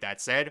 With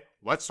that said,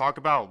 let's talk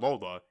about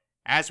Alola.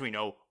 As we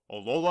know,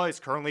 Alola is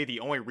currently the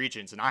only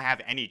region to not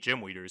have any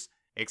gym leaders,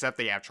 except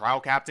they have trial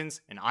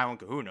captains and island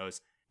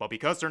kahunas, but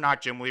because they're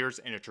not gym leaders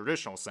in a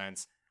traditional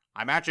sense,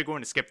 I'm actually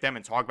going to skip them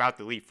and talk about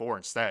the Elite Four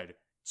instead.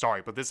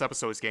 Sorry, but this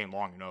episode is getting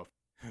long enough.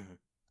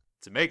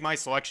 To make my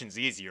selections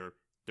easier,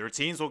 their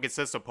teams will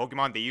consist of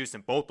Pokemon they used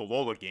in both the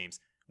Alola games,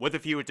 with a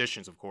few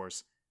additions of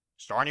course.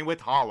 Starting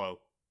with Hollow,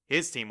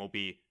 his team will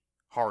be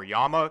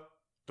Hariyama,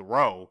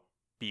 Throw,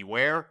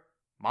 Beware,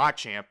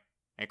 Machamp,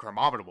 and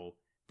Cramominable.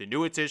 The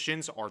new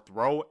additions are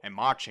Throw and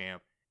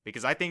Machamp,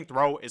 because I think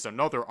Throw is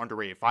another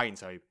underrated fighting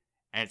type,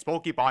 and its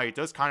bulky body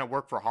does kind of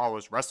work for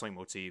Hollow's wrestling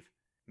motif.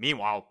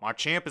 Meanwhile,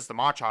 Machamp is the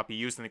Machop he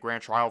used in the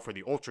Grand Trial for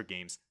the Ultra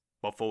games,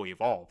 but fully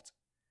evolved.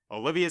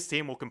 Olivia's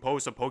team will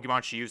compose of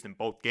Pokemon she used in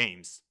both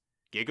games: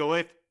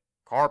 Gigalith,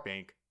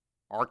 Carbink,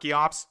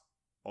 Archeops,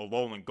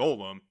 Alolan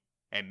Golem,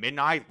 and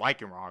Midnight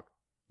Lycanroc.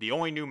 The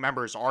only new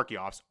member is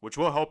Archeops, which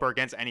will help her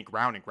against any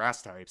ground and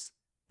grass types.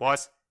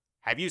 Plus,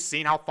 have you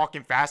seen how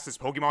fucking fast this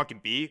Pokemon can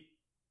be?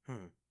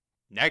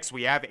 Next,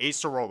 we have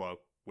Acerola,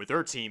 with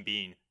her team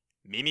being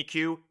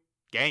Mimikyu,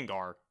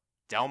 Gengar,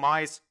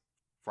 Dhelmise,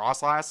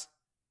 Frostlass,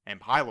 and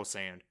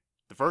Pylosand.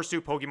 The first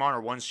two Pokemon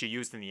are ones she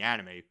used in the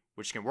anime,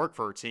 which can work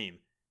for her team.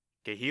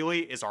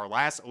 Kahili is our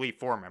last Elite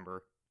Four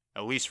member,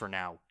 at least for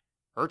now.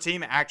 Her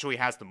team actually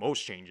has the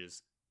most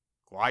changes: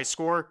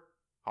 Gliscor,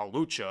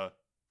 Hawlucha,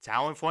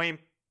 Talonflame,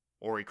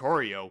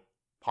 Oricorio,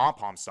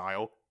 Pom-Pom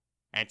style,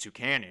 and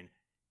Toucannon.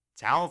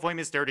 Talonflame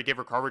is there to give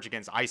her coverage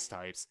against ice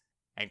types,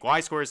 and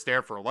Gliscor is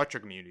there for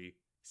electric immunity.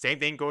 Same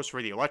thing goes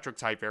for the electric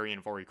type variant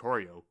of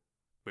Oricorio.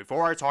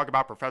 Before I talk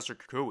about Professor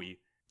Kukui,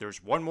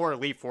 there's one more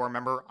Elite Four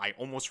member I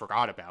almost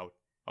forgot about.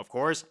 Of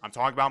course, I'm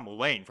talking about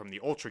Mullane from the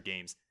Ultra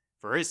games.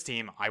 For his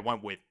team, I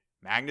went with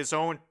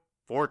Magnezone,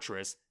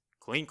 Fortress,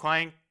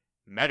 Klinklang,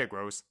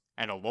 Metagross,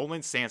 and Alolan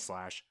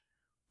Sandslash.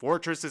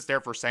 Fortress is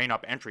there for setting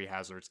up entry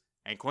hazards,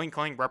 and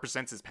Klinklang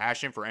represents his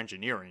passion for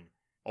engineering.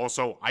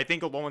 Also, I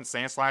think Alolan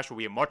Sandslash will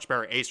be a much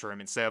better ace for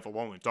him instead of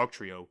Alolan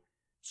Dugtrio.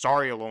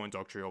 Sorry, Alolan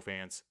Dugtrio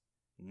fans.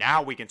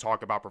 Now we can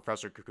talk about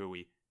Professor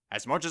Kukui.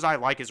 As much as I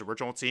like his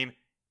original team,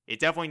 it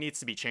definitely needs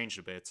to be changed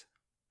a bit.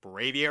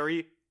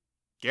 Braviary,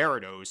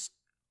 Gyarados,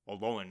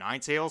 Alolan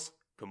Ninetales,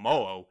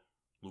 Kommo-o,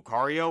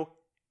 Lucario,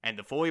 and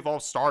the fully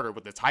evolved starter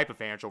with the type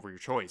advantage over your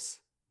choice.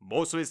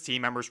 Most of his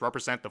team members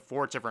represent the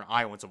 4 different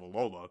islands of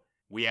Alola.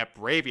 We have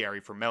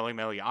Braviary for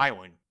Melemele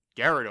Island,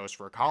 Gyarados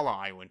for Akala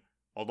Island,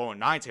 Alolan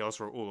Ninetales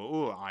for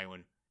Ula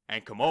Island,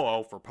 and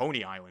Kommo-o for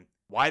Pony Island.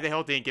 Why the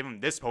hell didn't give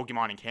him this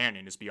Pokemon in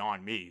canon is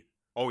beyond me.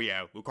 Oh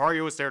yeah,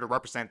 Lucario is there to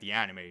represent the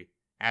anime.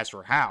 As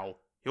for how,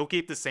 he'll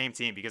keep the same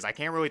team because I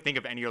can't really think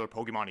of any other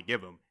Pokemon to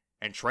give him,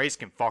 and Trace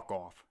can fuck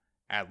off.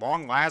 At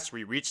long last,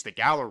 we reach the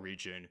Galar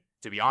region.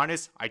 To be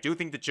honest, I do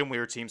think the gym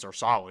leader teams are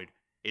solid.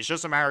 It's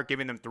just a matter of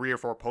giving them 3 or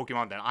 4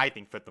 Pokemon that I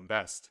think fit them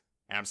best.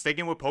 And I'm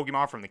sticking with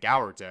Pokemon from the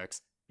Galar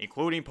decks,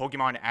 including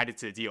Pokemon added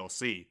to the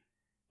DLC.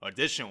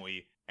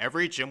 Additionally,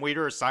 every gym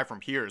leader aside from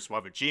Piers will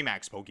have a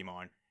G-Max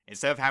Pokemon,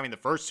 instead of having the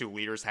first 2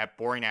 leaders have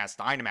boring-ass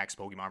Dynamax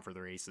Pokemon for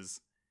their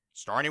aces.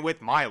 Starting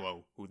with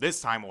Milo, who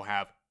this time will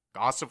have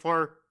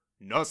Gossifleur,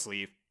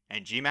 Nuzleaf,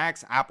 and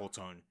G-Max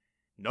Appletun.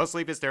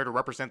 Nuzleaf is there to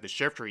represent the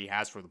shifter he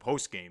has for the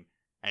post-game,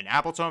 and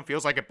Appletun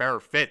feels like a better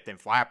fit than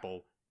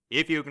Flapple,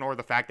 if you ignore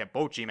the fact that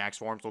both G-Max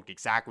forms look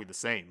exactly the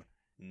same.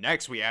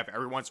 Next we have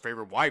everyone's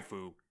favorite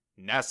waifu,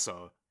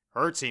 Nessa.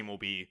 Her team will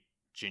be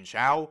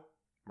Chinchou,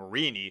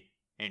 Mareanie,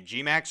 and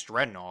G-Max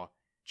Dreadnought.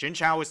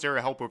 Chinchou is there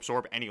to help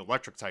absorb any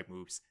electric type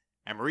moves,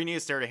 and Mareanie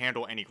is there to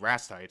handle any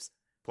grass types.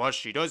 Plus,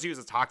 she does use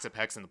a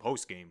Toxapex in the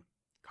post-game.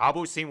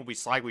 Kabu's team will be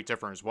slightly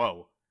different as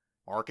well.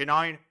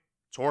 Arcanine,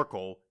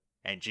 Torkoal,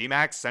 and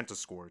G-Max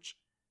Centiskorch.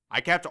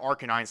 I kept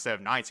Arcanine instead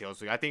of Ninetales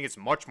because I think it's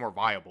much more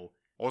viable.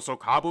 Also,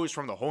 Kabu is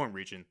from the Hoenn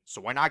region,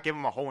 so why not give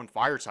him a Hoenn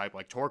fire type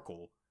like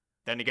Torkoal?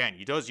 Then again,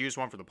 he does use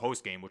one for the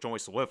post-game, which only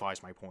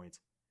solidifies my point.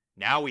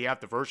 Now we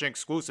have the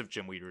version-exclusive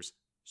gym leaders,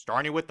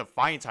 starting with the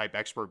fighting type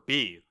expert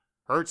B.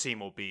 Her team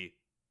will be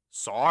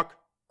Sawk,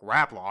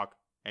 Graplock,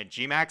 and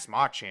G-Max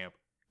Machamp.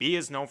 B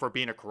is known for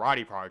being a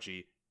karate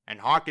prodigy, and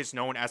Hawk is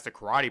known as the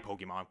karate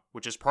Pokemon,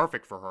 which is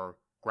perfect for her.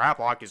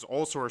 Graplock is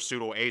also her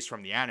pseudo ace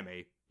from the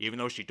anime. Even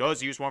though she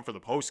does use one for the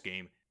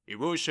post-game, it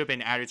really should have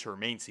been added to her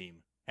main team.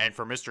 And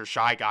for Mr.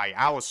 Shy Guy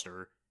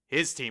Alistair,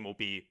 his team will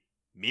be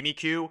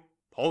Mimikyu,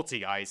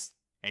 Polteageist,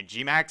 and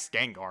G-Max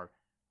Gengar.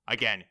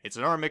 Again, it's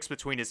another mix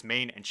between his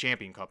main and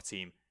Champion Cup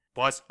team.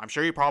 Plus, I'm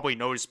sure you probably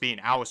noticed being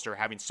Alistair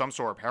having some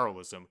sort of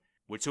parallelism,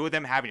 with 2 of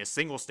them having a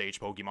single-stage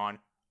Pokemon,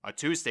 a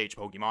 2-stage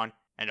Pokemon,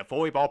 and a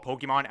fully evolved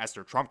Pokemon as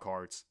their trump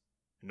cards.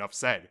 Enough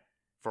said.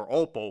 For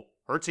Opal,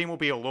 her team will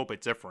be a little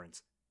bit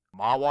different.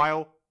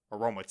 Mawile,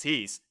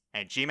 Aromatisse,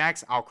 and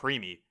G-Max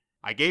Alcremie.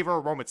 I gave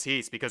her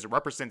Aromatisse because it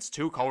represents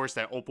 2 colors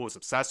that Opal is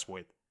obsessed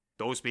with,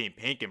 those being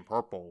pink and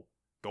purple.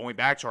 Going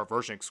back to our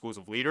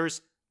version-exclusive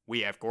leaders,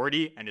 we have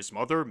Gordy and his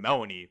mother,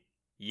 Melanie.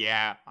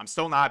 Yeah, I'm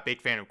still not a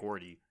big fan of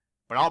Gordy,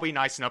 but I'll be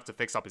nice enough to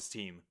fix up his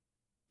team.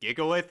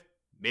 Gigalith,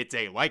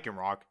 Midday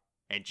Lycanroc,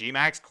 and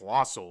G-Max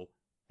Colossal.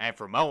 And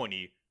for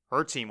Melanie,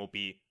 her team will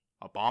be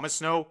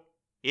Abomasnow,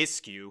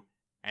 Iskew,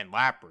 and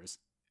Lapras.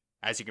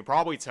 As you can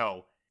probably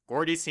tell,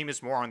 Gordy's team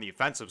is more on the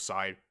offensive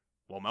side,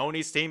 while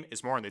Melanie's team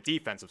is more on the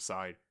defensive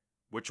side,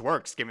 which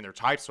works given their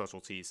type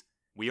specialties.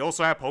 We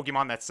also have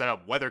Pokemon that set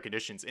up weather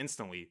conditions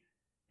instantly.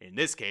 In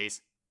this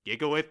case,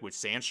 Gigalith with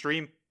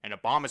Sandstream and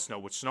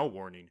Abomasnow with Snow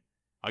Warning.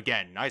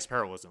 Again, nice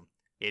parallelism.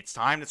 It's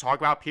time to talk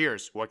about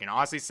Piers, who I can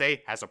honestly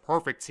say has a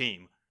perfect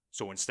team.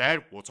 So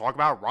instead, we'll talk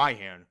about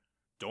Raihan.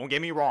 Don't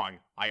get me wrong,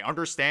 I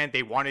understand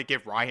they want to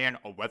give Raihan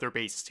a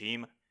weather-based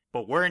team,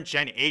 but we're in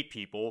Gen 8,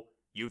 people.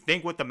 You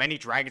think with the many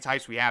dragon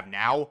types we have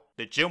now,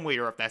 the gym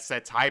leader of that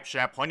said type should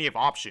have plenty of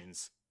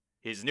options.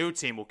 His new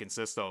team will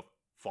consist of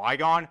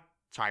Flygon,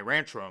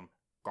 Tyrantrum,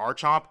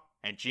 Garchomp,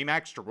 and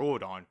Gmax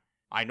Duraludon.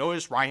 I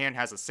noticed Raihan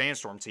has a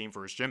Sandstorm team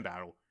for his gym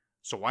battle,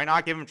 so why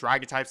not give him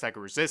dragon types that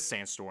can resist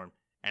Sandstorm?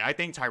 And I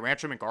think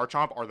Tyrantrum and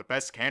Garchomp are the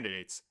best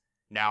candidates.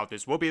 Now,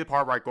 this will be the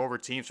part where I go over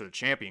teams for the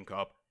Champion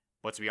Cup,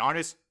 but to be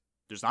honest,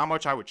 there's not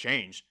much I would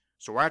change.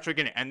 So we're actually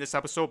going to end this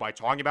episode by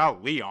talking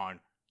about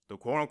Leon, the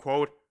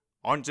quote-unquote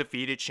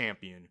undefeated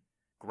champion.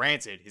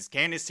 Granted, his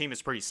Candace team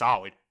is pretty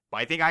solid, but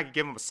I think I could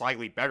give him a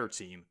slightly better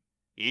team.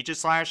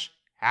 Aegislash,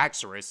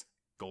 Haxorus,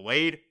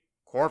 Gallade,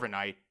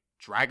 Corviknight,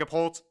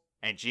 Dragapult,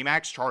 and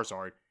Gmax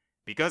Charizard.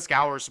 Because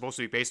Galar is supposed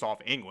to be based off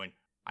England,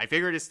 I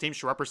figured his team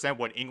should represent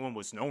what England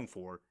was known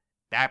for.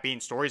 That being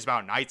stories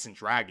about knights and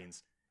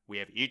dragons. We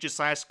have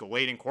Aegislash,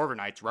 Gallade, and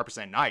Corviknight to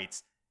represent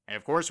knights, and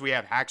of course we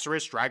have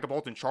Haxorus,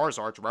 Dragapult, and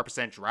Charizard to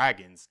represent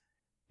dragons.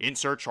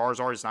 Insert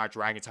Charizard is not a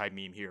dragon type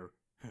meme here.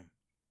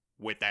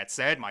 With that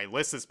said, my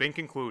list has been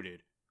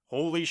concluded.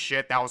 Holy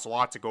shit, that was a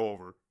lot to go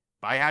over,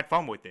 but I had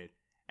fun with it,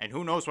 and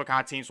who knows what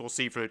kind of teams we'll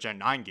see for the Gen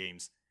 9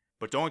 games,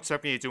 but don't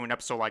expect me to do an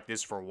episode like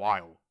this for a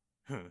while.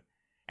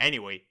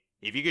 Anyway,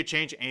 if you could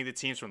change any of the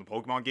teams from the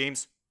Pokemon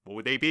games, what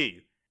would they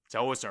be?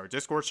 Tell us in our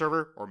Discord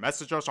server or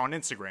message us on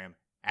Instagram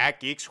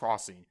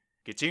 @GeeksCrossing.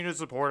 Continue to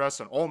support us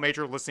on all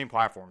major listening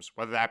platforms,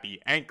 whether that be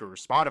Anchor,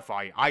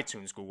 Spotify,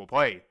 iTunes, Google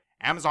Play,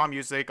 Amazon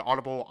Music,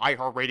 Audible,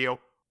 iHeartRadio,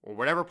 or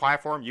whatever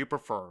platform you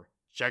prefer.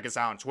 Check us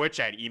out on Twitch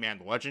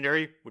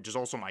 @eManTheLegendary, which is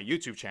also my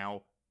YouTube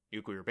channel,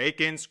 Nuclear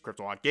Bacons,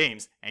 Cryptolot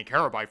Games, and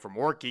Carabyte for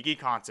more geeky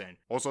content.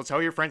 Also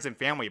tell your friends and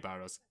family about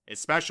us,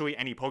 especially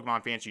any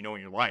Pokemon fans you know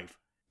in your life.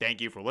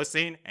 Thank you for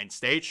listening, and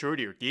stay true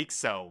to your geek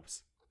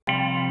selves.